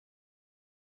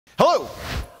Hello,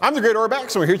 I'm the great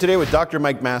Orbax, and we're here today with Dr.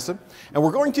 Mike Massa, and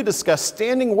we're going to discuss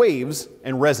standing waves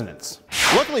and resonance.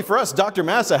 Luckily for us, Dr.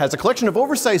 Massa has a collection of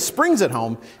oversized springs at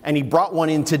home, and he brought one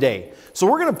in today. So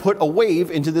we're going to put a wave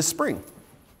into this spring.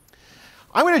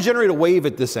 I'm going to generate a wave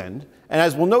at this end, and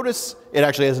as we'll notice, it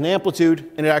actually has an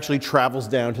amplitude, and it actually travels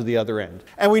down to the other end.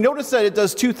 And we notice that it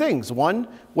does two things. One,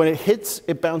 when it hits,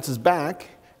 it bounces back,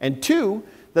 and two,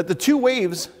 that the two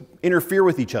waves interfere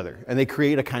with each other, and they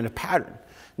create a kind of pattern.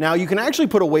 Now, you can actually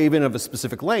put a wave in of a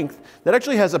specific length that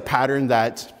actually has a pattern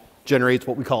that generates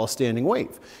what we call a standing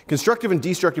wave. Constructive and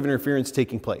destructive interference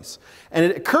taking place. And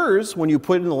it occurs when you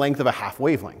put in the length of a half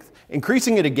wavelength.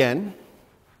 Increasing it again,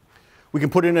 we can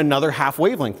put in another half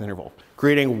wavelength interval,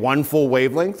 creating one full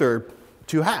wavelength or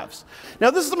two halves.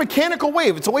 Now, this is a mechanical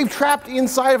wave. It's a wave trapped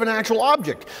inside of an actual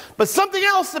object. But something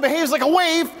else that behaves like a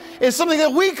wave is something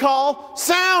that we call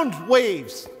sound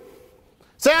waves.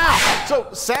 Sound!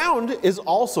 So sound is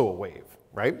also a wave,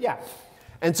 right? Yeah.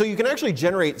 And so you can actually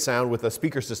generate sound with a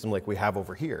speaker system like we have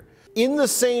over here. In the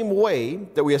same way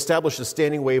that we established a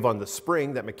standing wave on the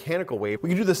spring, that mechanical wave, we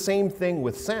can do the same thing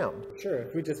with sound. Sure,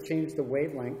 if we just change the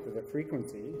wavelength or the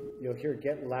frequency, you'll hear it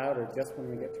get louder just when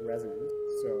we get to resonance.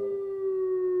 So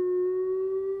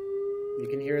you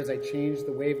can hear as I change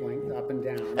the wavelength up and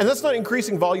down. And that's not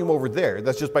increasing volume over there,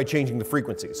 that's just by changing the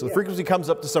frequency. So the frequency comes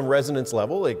up to some resonance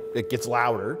level, it gets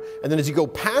louder, and then as you go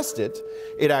past it,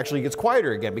 it actually gets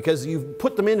quieter again because you've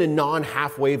put them in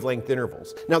non-half wavelength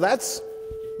intervals. Now that's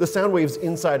the sound waves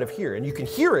inside of here, and you can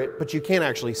hear it, but you can't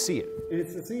actually see it. And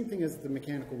it's the same thing as the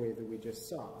mechanical wave that we just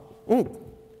saw.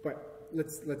 But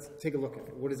let's take a look at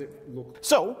it. What does it look like?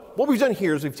 So what we've done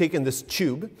here is we've taken this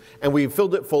tube and we've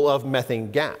filled it full of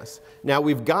methane gas. Now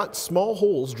we've got small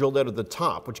holes drilled out of the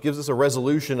top, which gives us a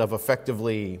resolution of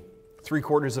effectively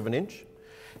 3/4 of an inch.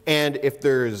 And if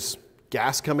there's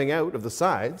gas coming out of the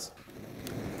sides,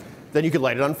 then you could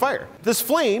light it on fire. This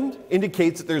flame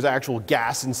indicates that there's actual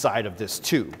gas inside of this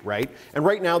tube, right? And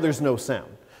right now there's no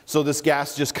sound. So this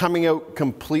gas just coming out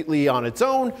completely on its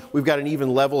own. We've got an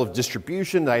even level of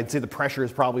distribution. I'd say the pressure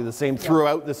is probably the same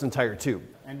throughout this entire tube.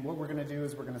 And what we're going to do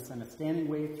is we're going to send a standing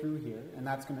wave through here, and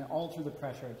that's going to alter the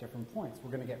pressure at different points.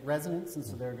 We're going to get resonance, and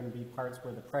so there are going to be parts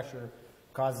where the pressure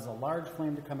causes a large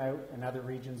flame to come out, and other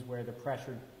regions where the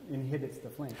pressure inhibits the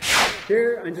flame.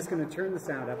 Here, I'm just going to turn the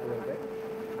sound up a little bit.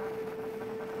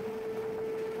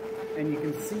 And you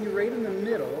can see right in the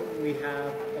middle, we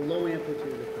have a low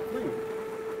amplitude of the flame.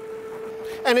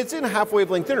 And it's in half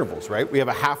wavelength intervals, right? We have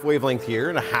a half wavelength here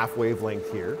and a half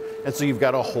wavelength here. And so you've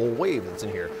got a whole wave that's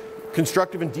in here.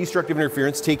 Constructive and destructive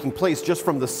interference taking place just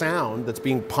from the sound that's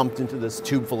being pumped into this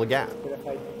tube full of gas. But if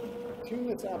I tune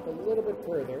this up a little bit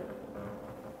further,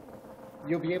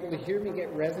 you'll be able to hear me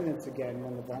get resonance again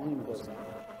when the volume goes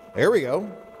up. There we go.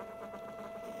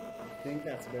 I think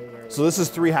that's about where So this is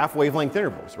 3 half wavelength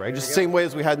intervals, right? Just the same way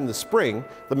as we had in the spring,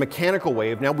 the mechanical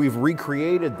wave, now we've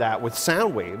recreated that with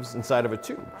sound waves inside of a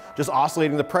tube, just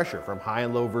oscillating the pressure from high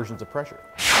and low versions of pressure.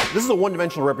 This is a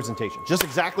one-dimensional representation, just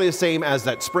exactly the same as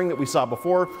that spring that we saw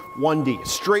before, 1D.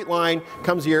 Straight line,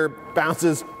 comes here,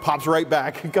 bounces, pops right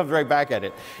back, comes right back at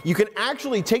it. You can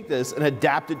actually take this and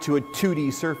adapt it to a 2D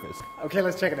surface. Okay,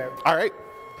 let's check it out. All right,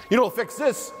 you know, we'll fix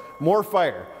this, more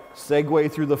fire. Segue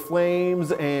through the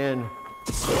flames, and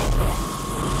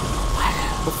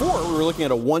before we were looking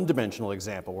at a one-dimensional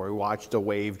example where we watched a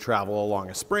wave travel along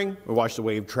a spring, we watched a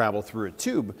wave travel through a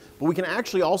tube, but we can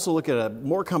actually also look at a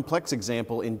more complex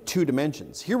example in 2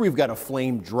 dimensions. Here we've got a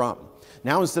flame drum.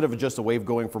 Now instead of just a wave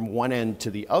going from one end to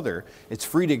the other, it's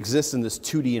free to exist in this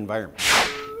 2D environment.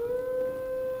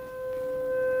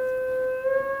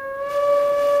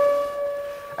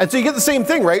 And so you get the same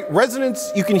thing, right?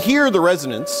 Resonance, you can hear the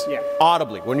resonance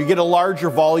audibly. When you get a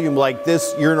larger volume like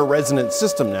this, you're in a resonant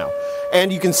system now.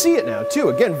 And you can see it now too.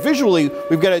 Again, visually,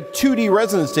 we've got a 2D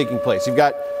resonance taking place. You've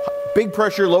got big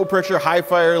pressure, low pressure, high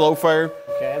fire, low fire.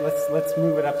 Okay, let's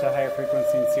move it up to a higher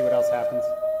frequency and see what else happens.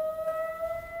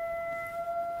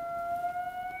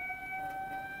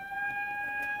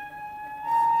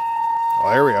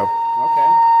 Oh, there we go. Okay.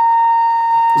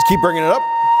 Let's keep bringing it up.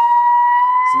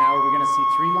 So now are we going to see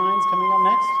 3 lines coming up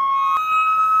next?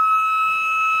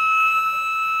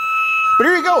 But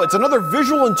here you go, it's another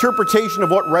visual interpretation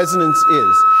of what resonance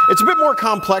is. It's a bit more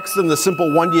complex than the simple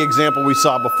 1D example we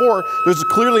saw before. There's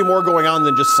clearly more going on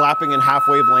than just slapping in half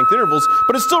wavelength intervals,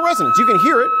 but it's still resonance. You can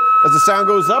hear it as the sound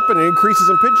goes up and it increases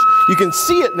in pitch. You can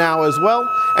see it now as well,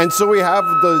 and so we have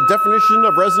the definition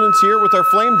of resonance here with our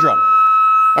flame drum.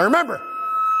 Now remember,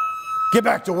 get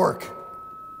back to work.